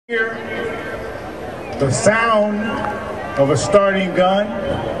Hear the sound of a starting gun,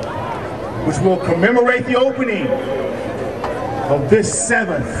 which will commemorate the opening of this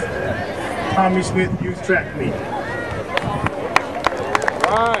 7th Tommie Smith Youth Track Meet.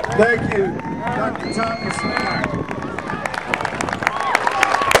 Thank you, Dr. Tommie Smith.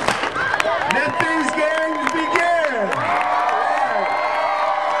 Let these games begin.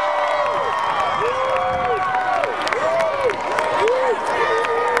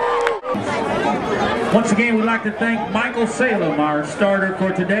 Once again, we'd like to thank Michael Salem, our starter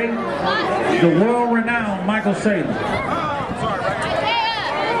for today. The world-renowned Michael Salem.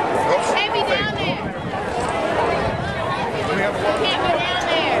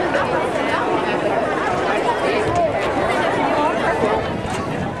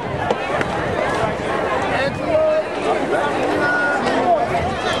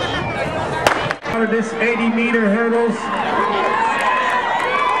 This 80-meter hurdles.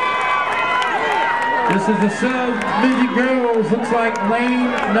 This is the sub-midget girls. Looks like lane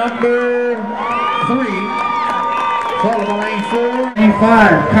number 3. Followed by lane 4.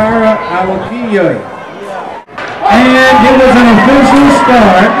 5, KaRa, Awakoaiye. And it was an official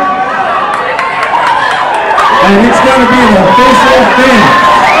start. And it's going to be an official finish.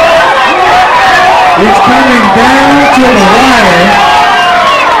 It's coming down to the wire.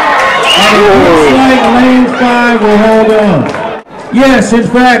 And it looks like lane 5 will hold on. Yes, in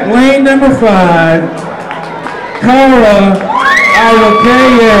fact, lane number 5, KaRa,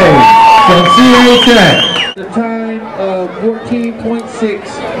 Awakoaiye from CHA. The time of 14.6,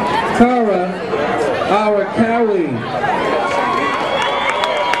 KaRa, Awakoaiye.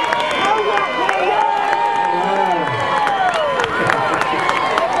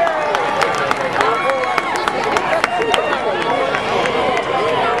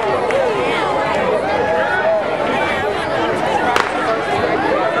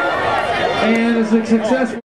 And it's a successful